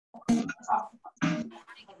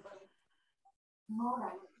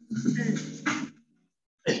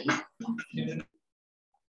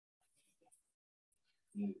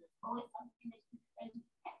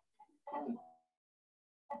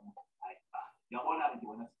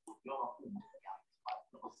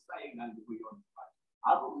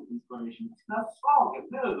Inspiration. It's not strong.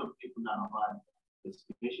 There's millions of people down the line,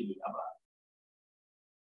 especially about.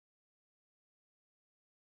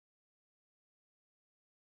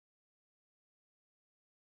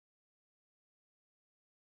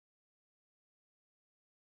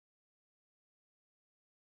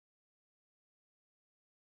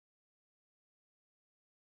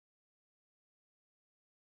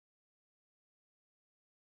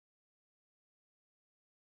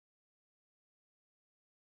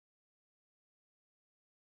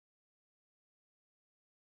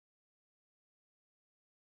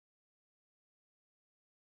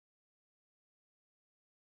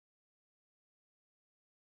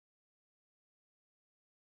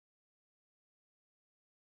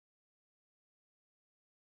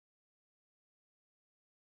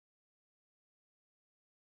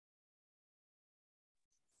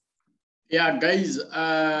 Yeah, guys,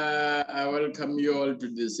 I welcome you all to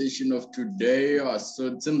the session of today. So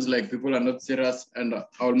it seems like people are not serious, and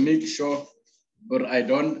I'll make sure or I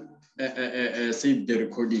don't save the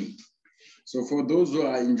recording. So for those who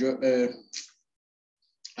are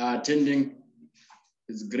attending,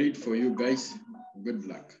 it's great for you guys. Good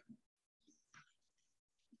luck.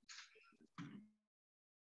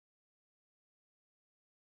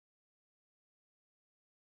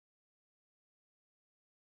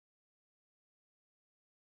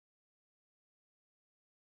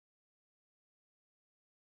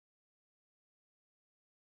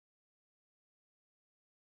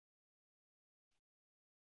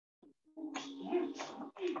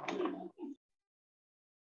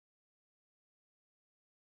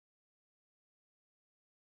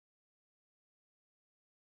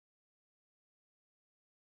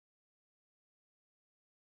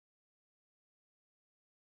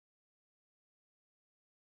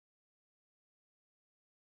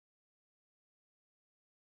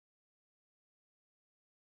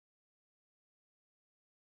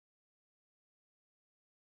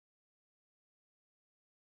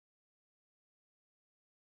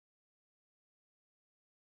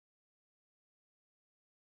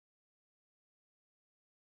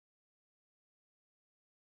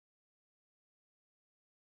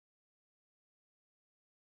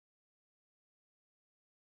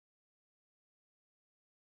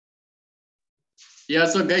 Yeah,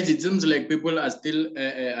 so guys, it seems like people are still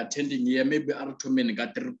attending here. Maybe Artumen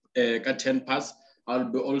got 10 pass. I'll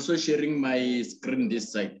be also sharing my screen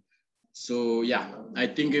this side. So yeah, I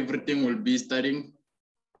think everything will be starting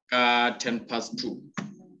 10 past 2.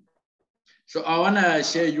 So I want to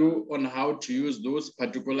share you on how to use those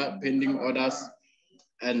particular pending orders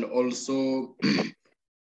and also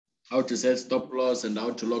how to set stop loss and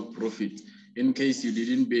how to log profit in case you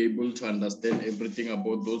didn't be able to understand everything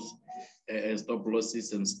about those stop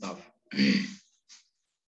losses and stuff.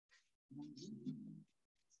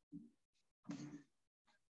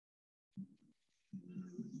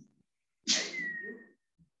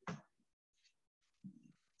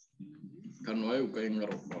 Kan why going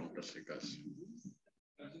around the guys?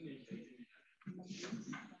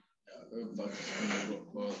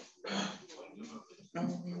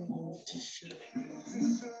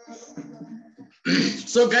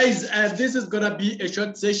 So guys, this is gonna be a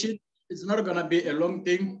short session. It's not gonna be a long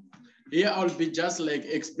thing. Here I'll be just like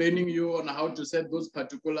explaining you on how to set those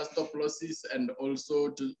particular stop losses and also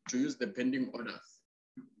to use the pending orders.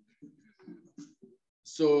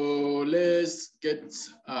 So let's get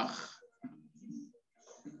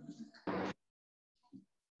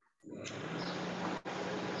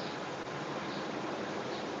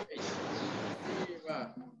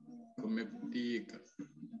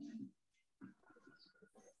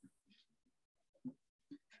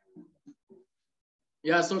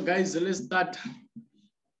yeah, so guys, let's start.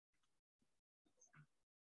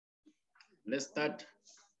 Let's start.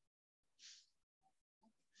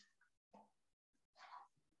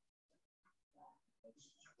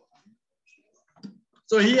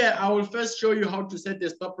 So here I will first show you how to set the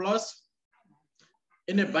stop loss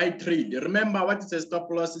in a buy trade. Remember what is a stop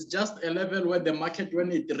loss? It's just a level where the market,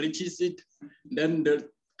 when it reaches it, then the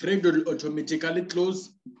trade will automatically close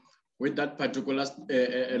with that particular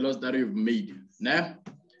loss that you've made. Nah?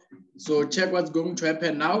 So check what's going to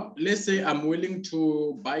happen now. Let's say I'm willing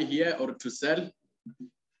to buy here or to sell.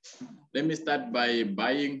 Let me start by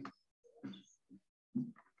buying.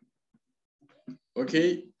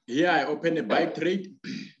 Okay, here I open a buy trade.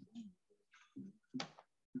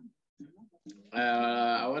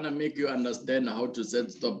 I want to make you understand how to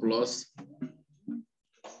set stop loss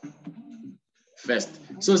first.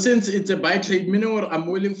 So since it's a buy trade, meaning I'm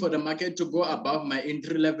willing for the market to go above my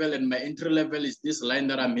entry level, and my entry level is this line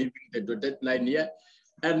that I'm having, the dotted line here.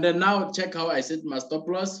 And then now check how I set my stop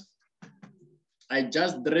loss. I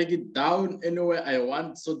just drag it down anywhere I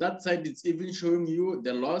want. So that side, it's even showing you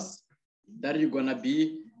the loss that you're gonna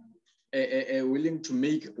be willing to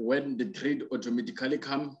make when the trade automatically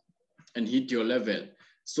come and hit your level.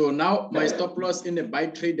 So now my stop loss in a buy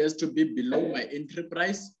trade has to be below my entry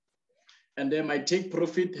price. And then my take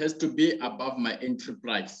profit has to be above my entry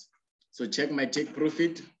price. So check my take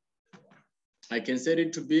profit. I can set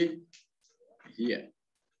it to be here.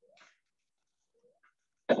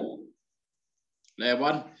 Like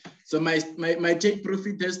one. So my take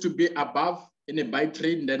profit has to be above in a buy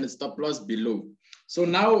trade, and then a stop loss below. So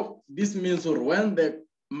now this means when the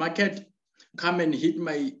market come and hit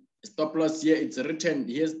my stop loss here, it's written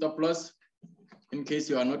here's stop loss. In case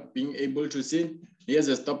you are not being able to see, here's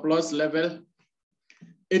a stop loss level.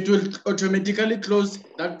 It will automatically close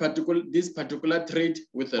that this particular trade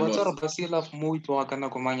with a loss.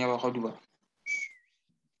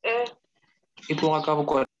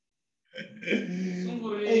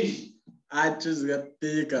 I just got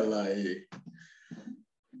take a lie.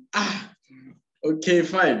 Okay,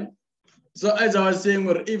 fine. So as I was saying,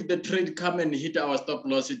 if the trade come and hit our stop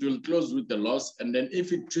loss, it will close with the loss. And then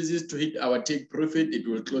if it chooses to hit our take profit, it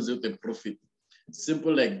will close with the profit.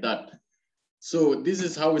 Simple like that. So this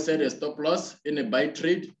is how we set a stop loss in a buy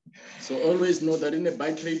trade. So always know that in a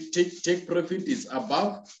buy trade, take profit is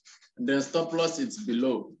above, and then stop loss is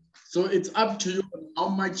below. So it's up to you on how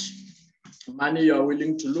much money you are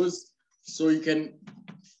willing to lose. So you can,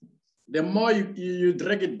 the more you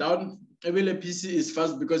drag it down, even a PC is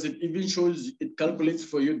fast because it even shows, it calculates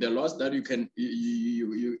for you the loss that you can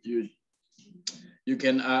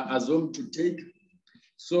assume to take.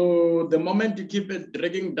 So the moment you keep it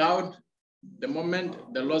dragging down, the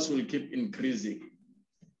moment the loss will keep increasing.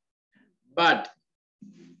 But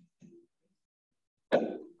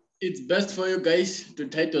it's best for you guys to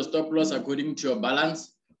take your stop loss according to your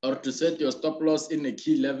balance, or to set your stop loss in a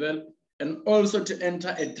key level, and also to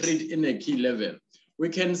enter a trade in a key level. We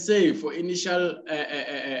can say for initial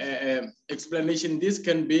explanation, this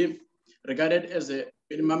can be regarded as a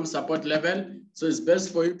minimum support level. So it's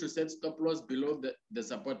best for you to set stop loss below the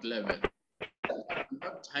support level.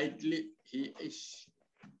 Not tightly, he-ish.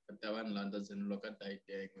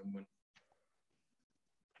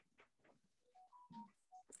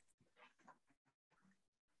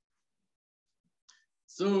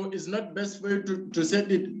 So it's not best for you to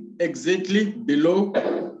set it exactly below,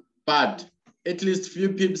 but at least few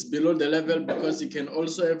pips below the level, because you can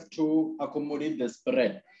also have to accommodate the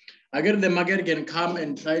spread. Again, the market can come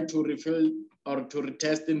and try to refill or to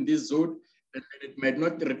retest in this zone, and it might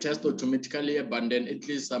not retest automatically, but then at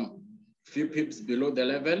least some few pips below the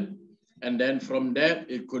level, and then from there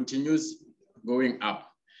it continues going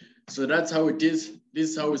up. So that's how it is.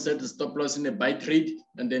 This is how we set the stop loss in a buy trade,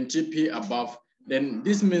 and then TP above. Then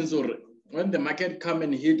this means when the market come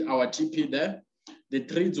and hit our TP there, the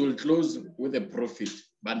trades will close with a profit.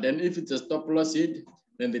 But then if it's a stop loss hit,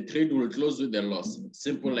 then the trade will close with a loss.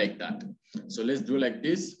 Simple like that. So let's do like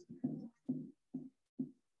this.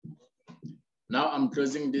 Now I'm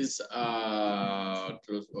closing this,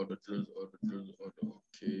 close order.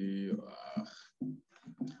 Okay.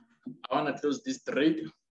 I want to close this trade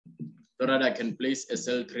so that I can place a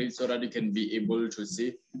sell trade, so that you can be able to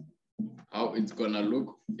see how it's gonna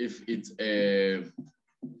look if it's a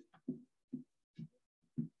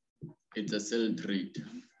sell trade.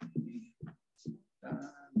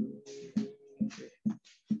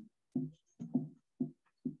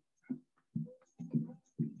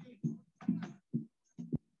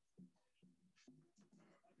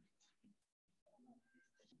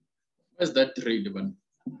 Where's that trade one?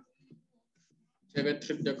 Check a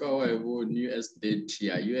trade the car I won USD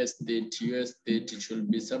here. USD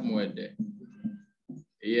should be somewhere there.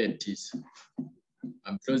 Here it is.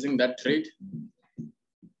 I'm closing that trade.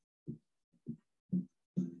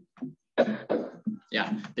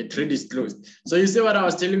 Yeah, the trade is closed. So you see what I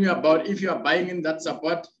was telling you about? If you are buying in that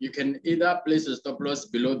support, you can either place a stop loss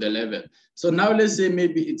below the level. So now let's say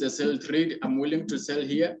maybe it's a sell trade. I'm willing to sell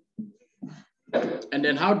here. And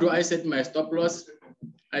then how do I set my stop loss?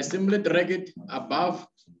 I simply drag it above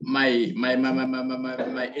my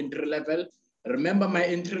entry level. Remember, my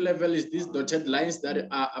entry level is these dotted lines that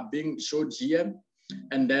are being showed here.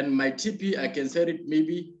 And then my TP, I can set it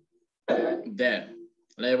maybe there.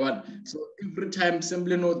 Like what? So every time,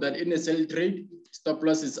 simply note that in a sell trade, stop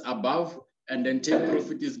loss is above and then take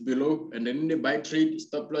profit is below, and then in the buy trade,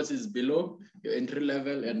 stop loss is below your entry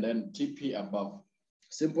level, and then TP above.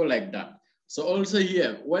 Simple like that. So also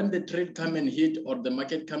here, when the trade come and hit or the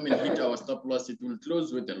market come and hit our stop loss, it will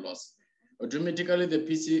close with a loss. Automatically, the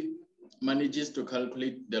PC manages to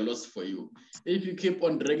calculate the loss for you. If you keep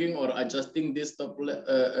on dragging or adjusting this stop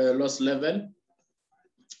loss level,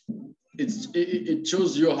 it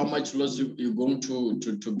shows you how much loss you're going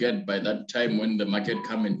to get by that time when the market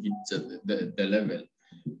come and hits the level.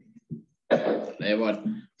 Like what?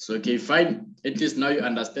 So okay, fine. At least now you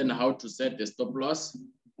understand how to set the stop loss.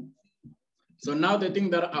 So now the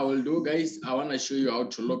thing that I will do, guys, I want to show you how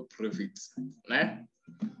to lock profits. Right?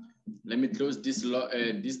 Let me close this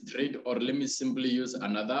this trade, or let me simply use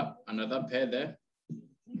another pair there.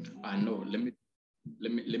 No, let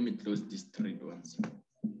me close this trade once.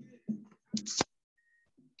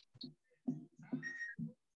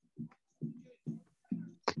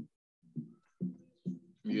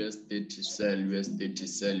 USDT sell, USDT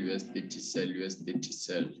sell, USDT sell, USDT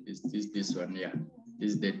sell. Is this one? Yeah,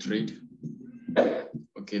 this is the trade.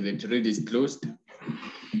 Okay, the trade is closed.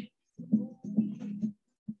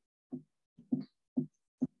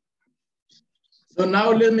 So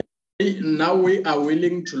now now we are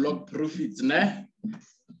willing to lock profits, né?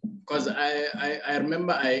 Because I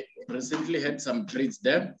remember I recently had some trades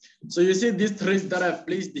there. So you see these trades that I've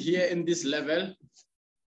placed here in this level.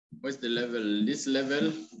 What's the level? This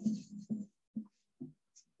level.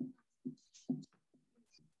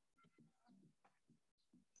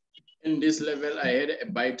 In this level, I had a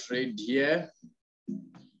buy trade here.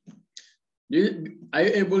 Are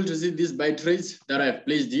you able to see these buy trades that I've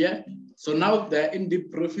placed here? So now they're in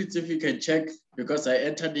deep profits, if you can check, because I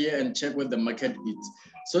entered here and check what the market is.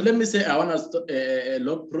 So let me say I want to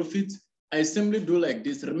lock profits. I simply do like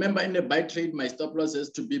this. Remember, in the buy trade, my stop loss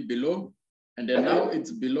has to be below. And then now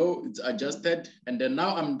it's below, it's adjusted. And then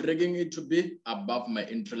now I'm dragging it to be above my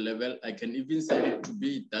entry level. I can even set it to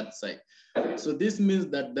be that side. So this means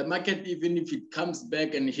that the market, even if it comes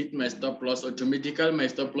back and hit my stop loss, automatically my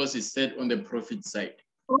stop loss is set on the profit side.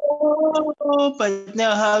 Oh, but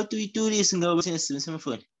now how do we do this? No, some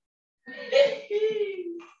phone.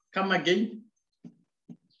 Come again.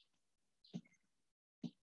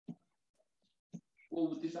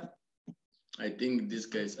 I think this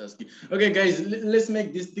guy is asking. Okay, guys, let's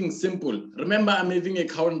make this thing simple. Remember, I'm having a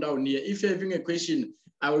countdown here. If you're having a question,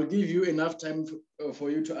 I will give you enough time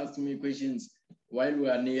for you to ask me questions while we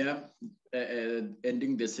are near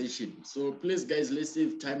ending the session. So please, guys, let's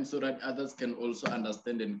save time so that others can also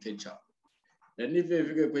understand and catch up. And if you're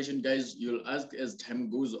having a question, guys, you'll ask as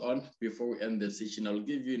time goes on before we end the session. I'll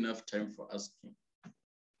give you enough time for asking.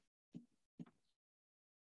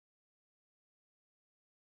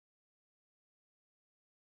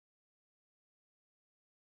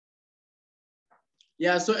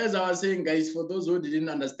 Yeah, so as I was saying, guys, for those who didn't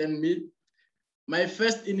understand me, my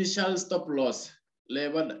first initial stop loss,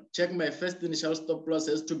 check my first initial stop loss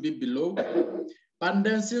has to be below. But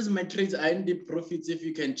then since my trades are in deep profits, if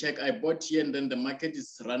you can check, I bought here and then the market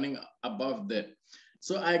is running above that.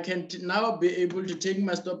 So I can now be able to take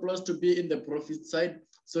my stop loss to be in the profit side.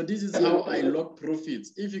 So this is how I lock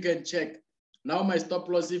profits. If you can check, now my stop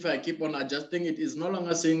loss, if I keep on adjusting it, is no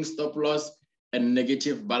longer saying stop loss and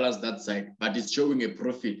negative balance that side, but it's showing a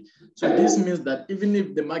profit. So this means that even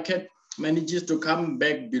if the market manages to come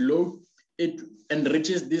back below it and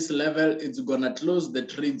reaches this level, it's gonna close the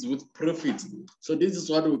trades with profits. So this is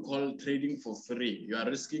what we call trading for free. You are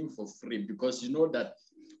risking for free because you know that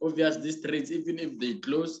obviously these trades, even if they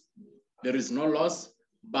close, there is no loss,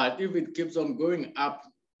 but if it keeps on going up,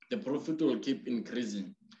 the profit will keep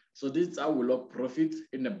increasing. So this is how we lock profit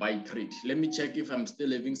in a buy trade. Let me check if I'm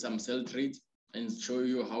still having some sell trades and show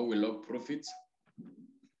you how we lock profits.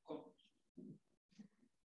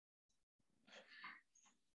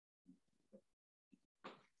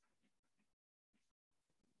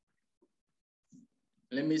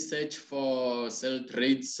 Let me search for sell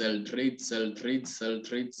trades, sell trades, sell trades, sell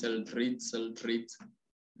trades, sell trades, sell trades.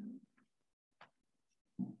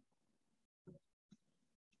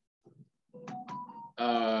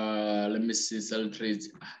 Let me see sell trades.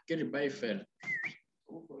 Get it by fair.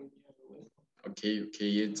 Okay,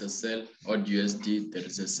 it's a sell odd USD. There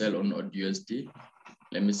is a sell on odd USD.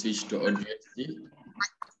 Let me switch to odd USD.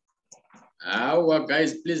 Well,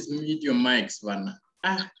 guys, please mute your mics, one.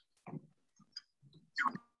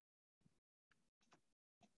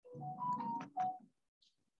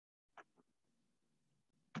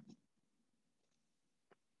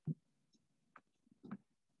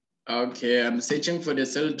 Okay, I'm searching for the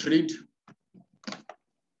sell trade.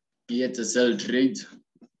 Here it's a sell trade.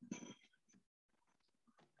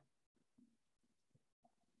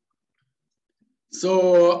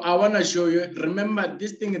 So I want to show you, remember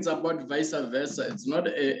this thing is about vice versa. It's not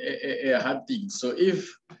a hard thing. So if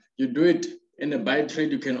you do it in a buy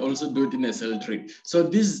trade, you can also do it in a sell trade. So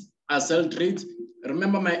these are sell trades.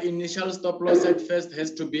 Remember my initial stop loss at first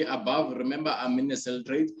has to be above. Remember I'm in a sell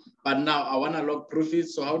trade, but now I want to lock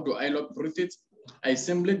profits. So how do I lock profits? I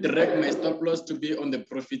simply direct my stop loss to be on the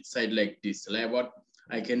profit side like this. Like what?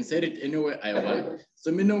 I can set it anywhere I want.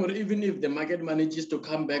 So meaning even if the market manages to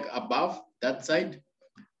come back above that side,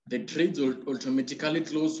 the trades will automatically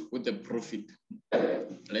close with a profit.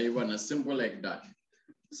 Like one, as simple like that.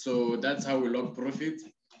 So that's how we lock profits.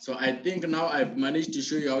 So I think now I've managed to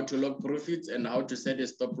show you how to lock profits and how to set a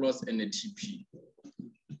stop loss and a TP.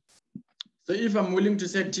 So if I'm willing to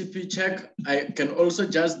set TP check, I can also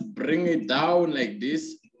just bring it down like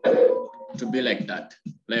this to be like that.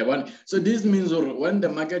 Like one. So this means when the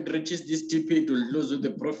market reaches this TP, it will close with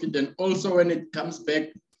the profit. And also when it comes back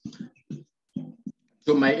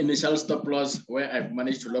to my initial stop loss where I've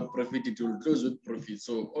managed to lock profit, it will close with profit.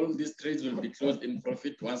 So all these trades will be closed in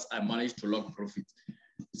profit once I manage to lock profit.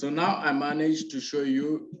 So now I managed to show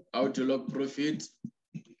you how to lock profit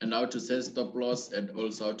and how to set stop loss and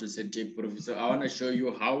also how to set take profit. So I want to show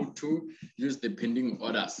you how to use the pending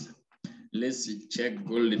orders. Let's check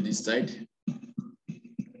gold this side.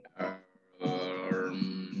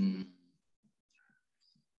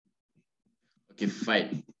 Okay,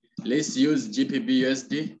 fine. Let's use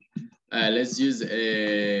GBP/USD. Let's use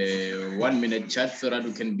a 1 minute chart so that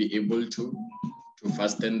we can be able to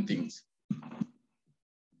fasten things.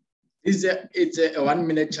 It's a 1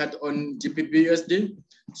 minute chart on GBP/USD.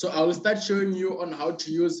 So I will start showing you on how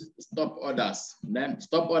to use stop orders. Then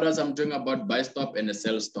stop orders, I'm talking about buy stop and a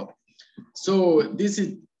sell stop. So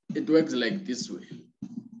it works like this way.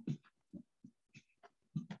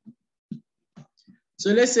 So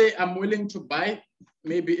let's say I'm willing to buy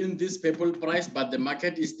maybe in this purple price, but the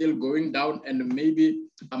market is still going down and maybe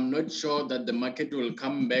I'm not sure that the market will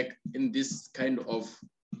come back in this kind of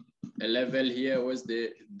a level here. What's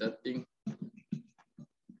that thing?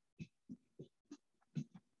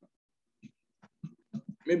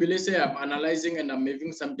 Maybe let's say I'm analyzing and I'm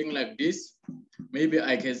making something like this. Maybe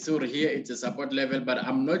I can see here it's a support level, but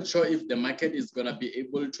I'm not sure if the market is gonna be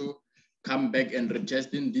able to come back and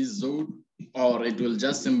retest in this zone, or it will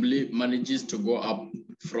just simply manages to go up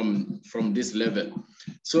from this level.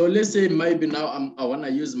 So let's say maybe now I want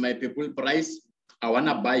to use my purple price. I want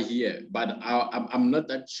to buy here, but I'm not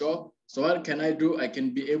that sure. So what can I do? I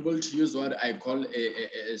can be able to use what I call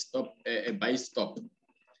a buy stop.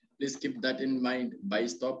 Please keep that in mind, buy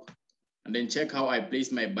stop, and then check how I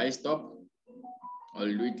place my buy stop. I'll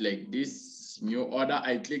do it like this, new order.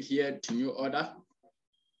 I click here to new order.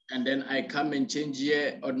 And then I come and change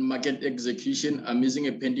here on market execution. I'm using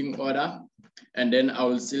a pending order. And then I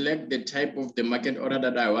will select the type of the market order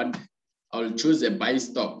that I want. I'll choose a buy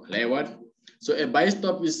stop, like what? So a buy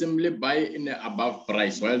stop is simply buy in the above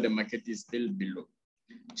price while the market is still below.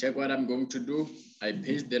 Check what I'm going to do. I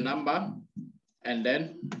paste the number and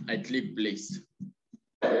then I click place.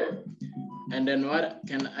 And then what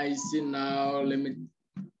can I see now? Let me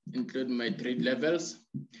include my trade levels.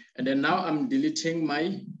 And then now I'm deleting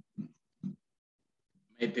my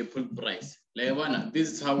purple price.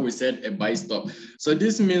 This is how we set a buy stop. So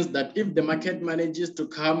this means that if the market manages to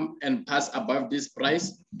come and pass above this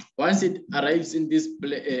price, once it arrives in this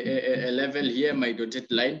level here, my dotted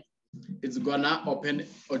line, it's gonna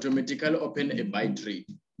automatically open a buy trade.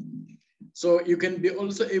 So you can be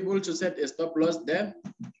also able to set a stop loss there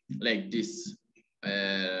like this.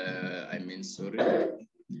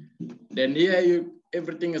 Then here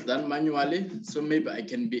everything is done manually. So maybe I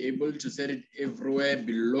can be able to set it everywhere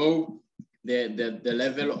below the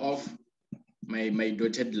level of my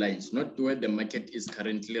dotted lines, not where the market is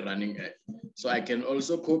currently running at. So I can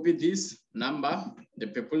also copy this number, the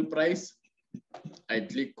purple price. I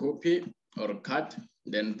click copy or cut,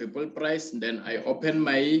 then purple price. Then I open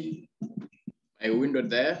my window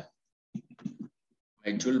there,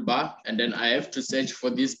 my toolbar, and then I have to search for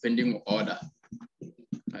this pending order.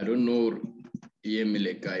 I don't know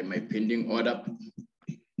my pending order.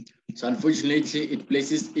 So unfortunately, it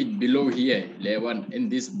places it below here, level in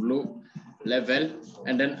this blue level,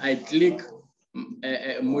 and then I click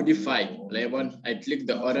modify level. I click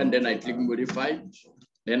the order, and then I click modify.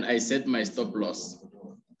 Then I set my stop loss.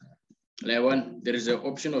 Level, there is an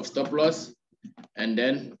option of stop loss, and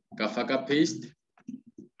then kafaka paste.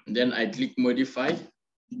 Then I click modify.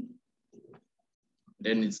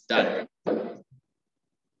 Then it's done.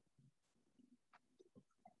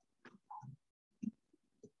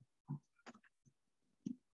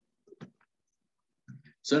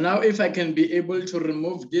 So now if I can be able to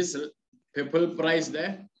remove this purple price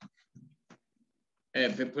there,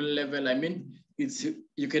 purple level, I mean,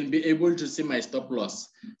 you can be able to see my stop loss.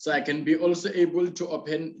 So I can be also able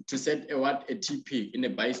to set a TP in a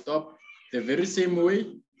buy stop the very same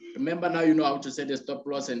way. Remember now you know how to set a stop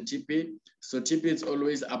loss and TP. So TP is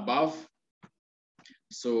always above.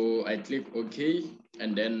 So I click OK,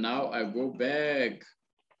 and then now I go back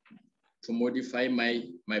to modify my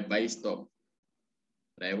buy stop.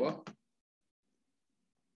 Right?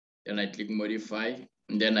 Then I click modify,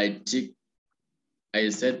 and then I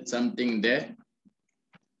set something there,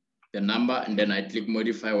 the number, and then I click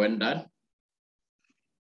modify when done.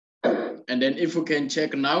 And then if we can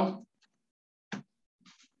check now,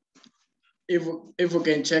 if we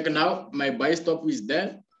can check now, my buy stop is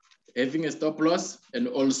there, having a stop loss and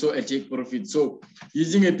also a take profit. So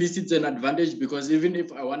using a PC is an advantage because even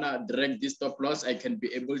if I want to drag this stop loss, I can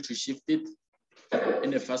be able to shift it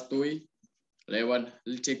in a fast way. Like one,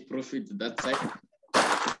 I'll take profit that side.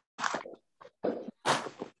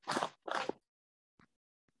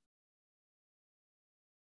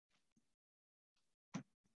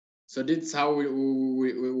 So that's how we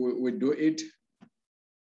do it.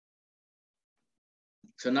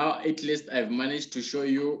 So now at least I've managed to show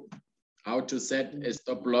you how to set a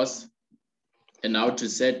stop loss and how to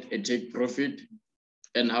set a take profit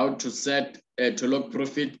and how to set to lock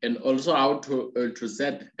profit and also how to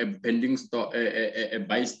set a pending stop, a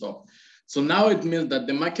buy stop. So now it means that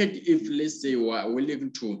the market, if let's say we're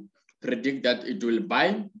willing to predict that it will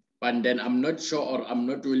buy, but then I'm not sure or I'm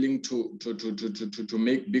not willing to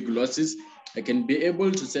make big losses, I can be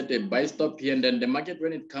able to set a buy stop here, and then the market,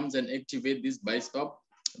 when it comes and activate this buy stop,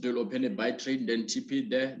 it will open a buy trade, then TP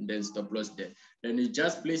there, then stop loss there. Then you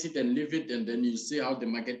just place it and leave it, and then you see how the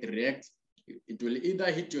market reacts. It will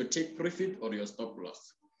either hit your take profit or your stop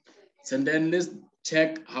loss. So then let's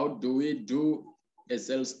check how do we do a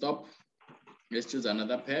sell stop. Let's choose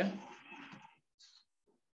another pair.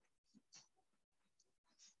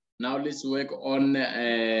 Now let's work on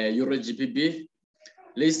Euro GBP.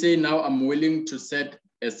 Let's say now I'm willing to set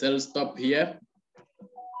a sell stop here.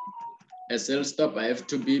 A sell stop, I have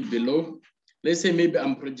to be below. Let's say maybe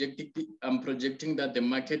I'm projecting that the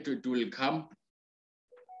market will come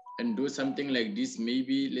and do something like this.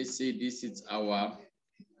 Maybe let's say this is our,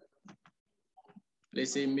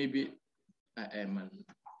 let's say maybe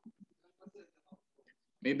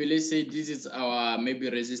maybe let's say this is our maybe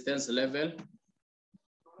resistance level,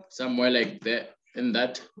 somewhere like that. In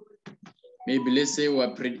that, maybe let's say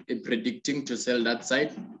we're predicting to sell that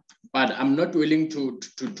side, but I'm not willing to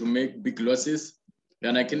make big losses.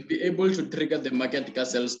 Then I can be able to trigger the market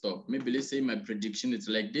sell stop. Maybe let's say my prediction is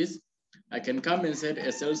like this. I can come and set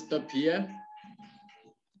a sell stop here.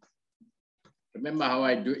 Remember how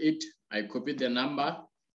I do it? I copy the number,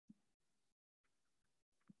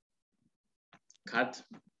 cut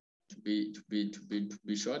to be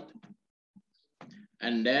short,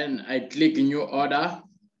 and then I click new order.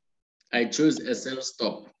 I choose a sell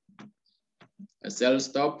stop. A sell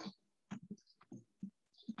stop.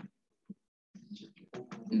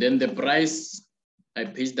 And then the price, I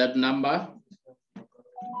paste that number.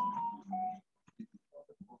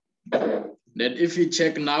 Then if you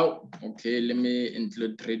check now, okay, let me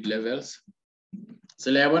include trade levels.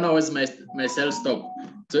 So like I want to was my sell stop.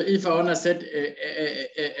 So if I want to set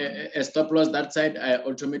a stop loss that side, I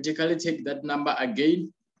automatically take that number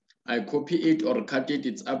again. I copy it or cut it,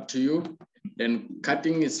 it's up to you. Then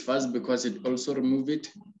cutting is fast because it also remove it.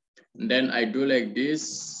 And then I do like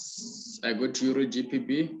this. I go to Euro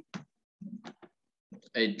GBP.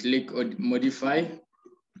 I click on modify.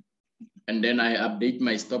 And then I update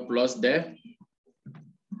my stop loss there.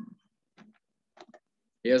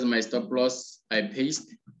 Here's my stop loss. I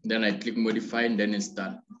paste. Then I click modify and then it's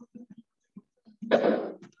done.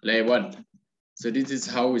 Like what? So this is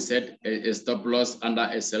how we set a stop loss under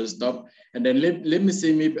a sell stop. And then let me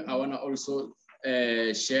say maybe I want to also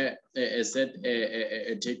share set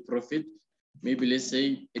a take profit. Maybe let's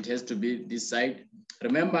say it has to be this side.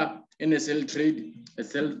 Remember, in a sell trade,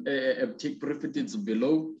 a take profit is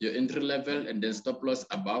below your entry level and then stop loss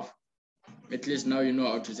above. At least now you know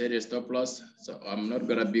how to set a stop loss. So I'm not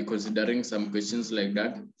gonna be considering some questions like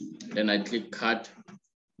that. Then I click cut.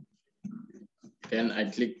 Then I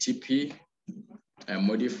click TP. I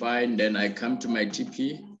modify, and then I come to my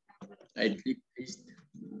TP. I click paste,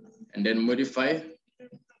 and then modify,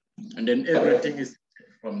 and then everything is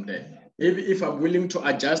from there. If I'm willing to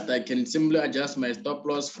adjust, I can simply adjust my stop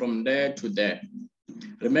loss from there to there.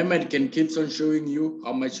 Remember, it can keep on showing you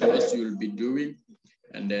how much loss you will be doing,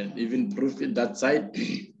 and then even profit that side,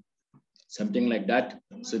 something like that.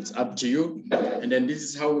 So it's up to you. And then this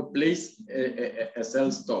is how we place a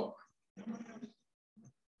sell stop.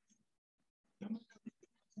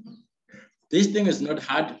 This thing is not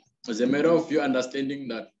hard. It's a matter of you understanding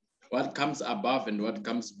that what comes above and what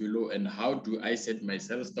comes below, and how do I set my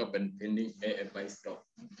sell stop and pending a buy stop.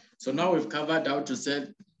 So now we've covered how to set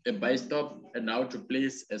a buy stop and how to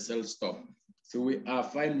place a sell stop. So we are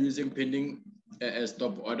fine using pending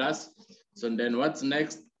stop orders. So then what's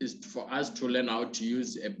next is for us to learn how to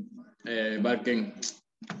use a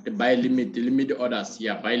buy limit, the limit orders.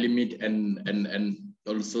 Yeah, buy limit and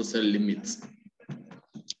also sell limits.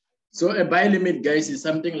 So a buy limit, guys, is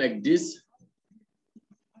something like this.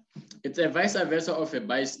 It's a vice versa of a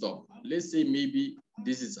buy stop. Let's say maybe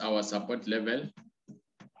this is our support level.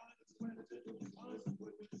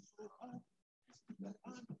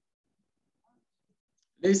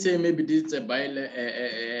 Let's say maybe this is a buy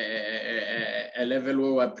a level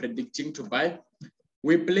where we're predicting to buy.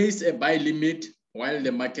 We place a buy limit while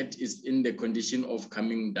the market is in the condition of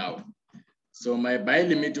coming down. So my buy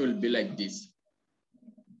limit will be like this.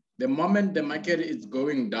 The moment the market is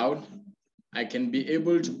going down, I can be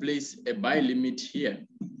able to place a buy limit here.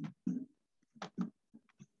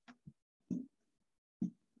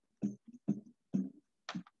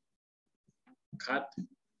 Cut.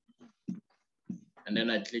 And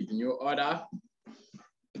then I click new order.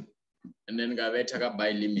 And then I take a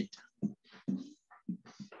buy limit.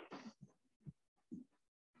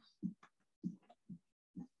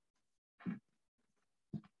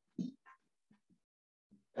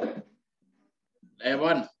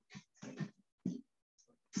 One.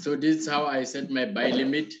 So this is how I set my buy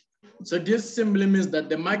limit. So this simply means that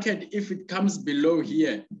the market, if it comes below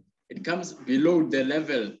here, it comes below the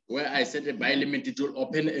level where I set a buy limit, it will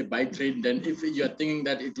open a buy trade. Then if you're thinking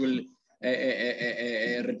that it will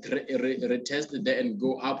retest there and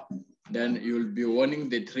go up, then you'll be warning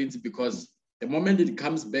the trades, because the moment it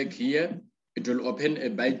comes back here, it will open a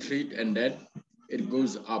buy trade and then it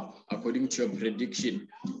goes up according to your prediction.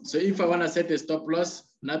 So if I want to set a stop loss,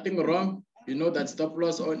 nothing wrong. You know that stop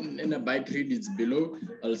loss in a buy trade is below.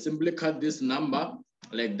 I'll simply cut this number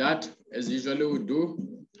like that, as usually we do.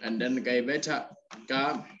 And then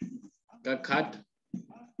cut,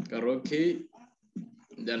 okay.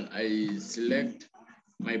 Then I select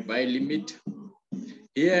my buy limit.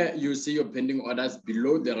 Here you see your pending orders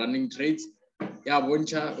below the running trades. Yeah,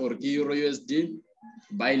 Boncha or Euro USD,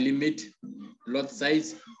 buy limit, lot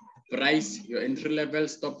size, price, your entry level,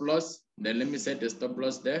 stop loss. Then let me set a stop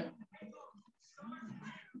loss there.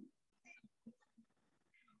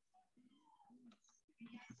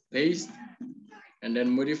 Paste, and then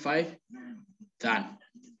modify, done.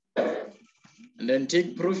 And then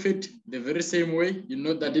take profit the very same way. You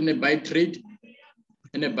know that in a buy trade,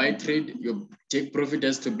 your take profit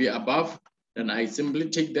has to be above. Then I simply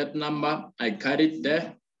take that number, I cut it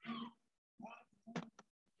there.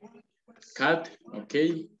 Cut,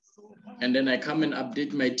 okay. And then I come and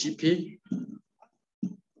update my TP.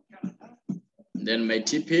 Then my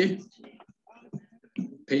TP,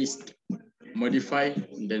 paste, modify,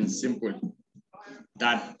 and then simple,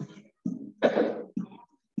 done.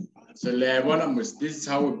 So this is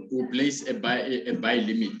how we place a buy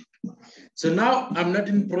limit. So now I'm not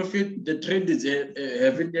in profit. The trade is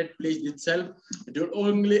having that placed itself. It will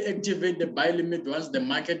only activate the buy limit once the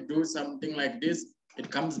market does something like this. It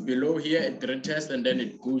comes below here, it retests, and then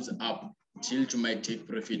it goes up till to my take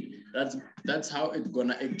profit. That's how it's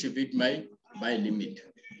gonna activate my buy limit.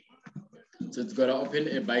 So it's gonna open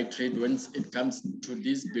a buy trade once it comes to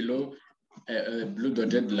this below blue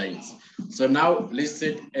dotted lines. So now let's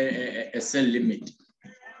set a sell limit.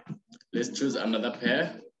 Let's choose another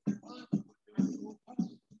pair.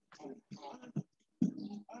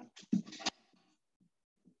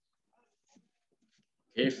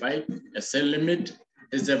 Okay, fine. A sell limit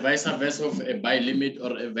is a vice versa of a buy limit,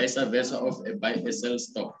 or a vice versa of a sell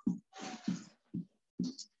stop.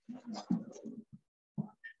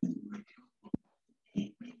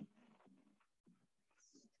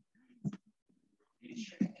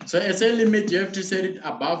 So a sell limit, you have to set it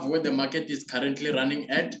above where the market is currently running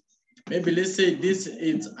at. Maybe let's say this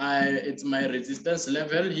is it's my resistance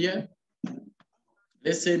level here.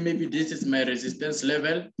 Let's say maybe this is my resistance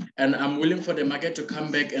level, and I'm willing for the market to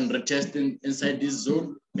come back and retest inside this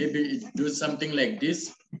zone. Maybe it does something like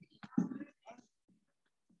this.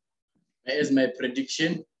 Here's my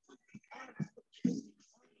prediction. I'm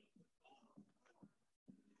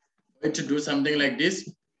going to do something like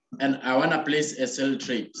this, and I want to place a sell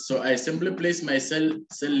trade. So I simply place my sell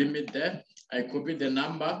limit there. I copy the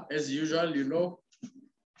number as usual, you know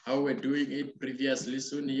how we're doing it previously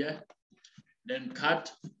soon here. Then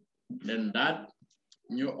cut, then that,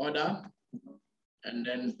 new order, and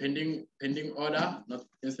then pending order, not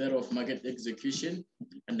instead of market execution,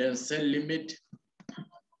 and then sell limit,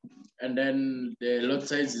 and then the lot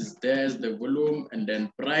size is there's the volume, and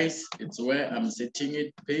then price, it's where I'm setting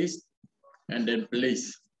it, paste, and then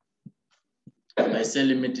place. My sell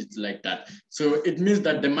limit is like that. So it means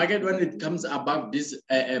that the market, when it comes above this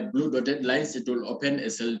blue dotted lines, it will open a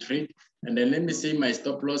sell trade. And then let me say my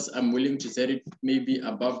stop loss, I'm willing to set it maybe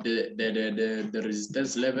above the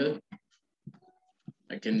resistance level.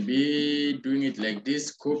 I can be doing it like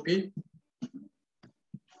this, copy.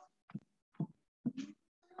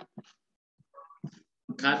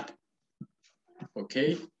 Cut,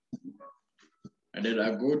 okay. And then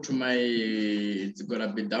I go to my, it's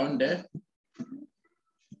gonna be down there.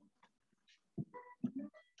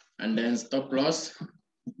 And then stop loss,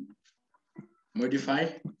 modify,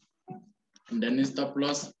 and then stop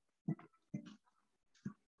loss,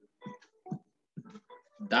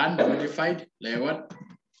 done, modified, like what?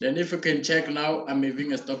 Then if you can check now, I'm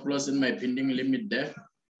having a stop loss in my pending limit there,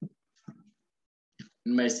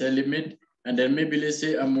 in my sell limit, and then maybe let's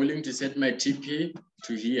say I'm willing to set my TP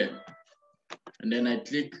to here. And then I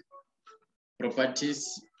click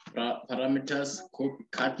properties, parameters, copy,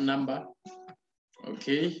 card number.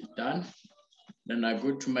 Okay, done. Then I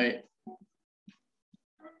go to my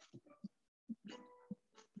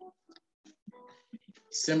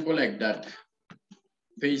simple like that.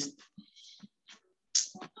 Paste.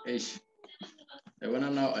 Ish. I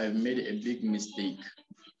wanna now I've made a big mistake.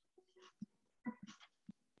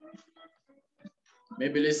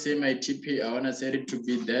 Maybe let's say my TP, I wanna set it to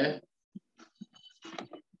be there.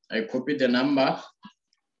 I copy the number.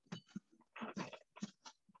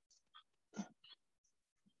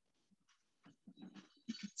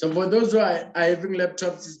 So for those who are having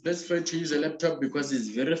laptops, it's best for you to use a laptop because it's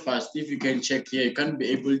very fast. If you can check here, you can't be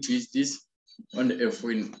able to use this on a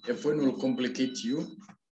phone. A phone will complicate you.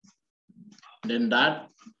 Then that,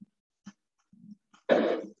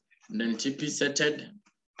 and then TP setted.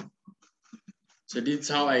 So this is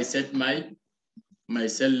how I set my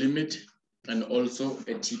sell limit and also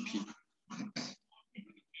a TP.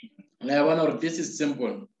 Now, this is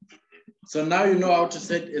simple. So now you know how to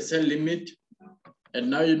set a sell limit, and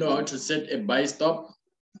now you know how to set a buy stop,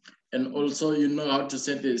 and also you know how to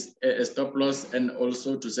set a stop loss, and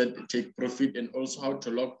also to set take profit, and also how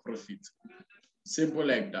to lock profit. Simple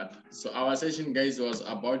like that. So our session, guys, was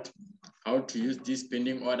about how to use these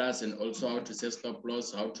pending orders, and also how to set stop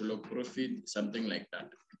loss, how to lock profit, something like that.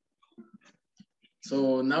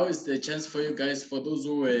 So now is the chance for you guys, for those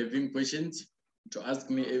who are having questions, to ask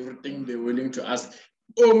me everything they're willing to ask.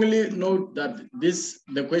 Only note that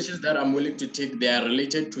the questions that I'm willing to take, they are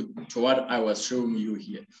related to what I was showing you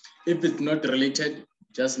here. If it's not related,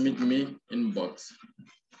 just meet me in box.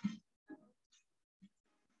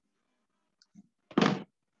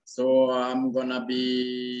 So I'm gonna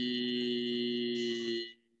be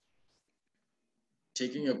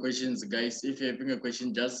taking your questions, guys. If you're having a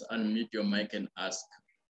question, just unmute your mic and ask.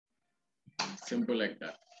 Simple like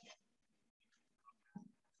that.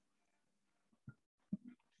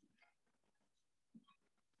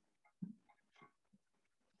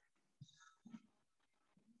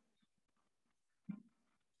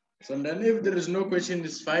 So then if there is no question,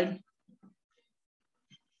 it's fine.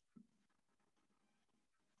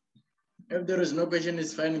 If there is no question,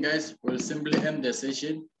 it's fine, guys. We'll simply end the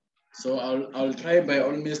session. So I'll try by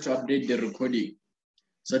all means to update the recording.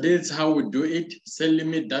 So this is how we do it. Sell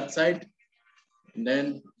limit that side, and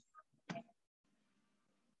then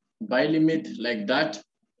buy limit like that.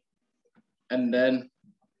 And then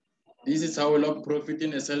this is how we lock profit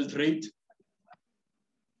in a sell trade.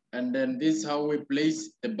 And then this is how we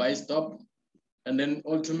place the buy stop. And then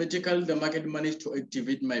automatically the market managed to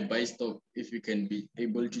activate my buy stop, if you can be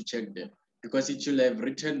able to check there. Because it should have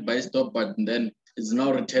written buy stop, but then it's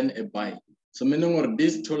now written a buy. So meaning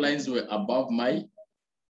these two lines were above my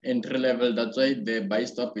entry level. That's why the buy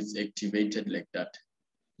stop is activated like that.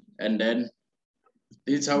 And then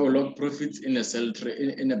this is how we lock profits in a sell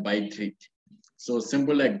trade, in a buy trade. So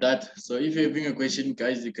simple like that. So if you're having a question,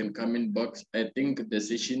 guys, you can come in box. I think the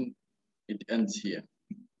session, it ends here.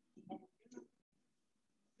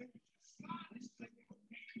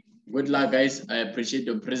 Good luck, guys. I appreciate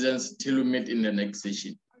your presence. Till we meet in the next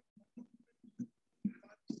session.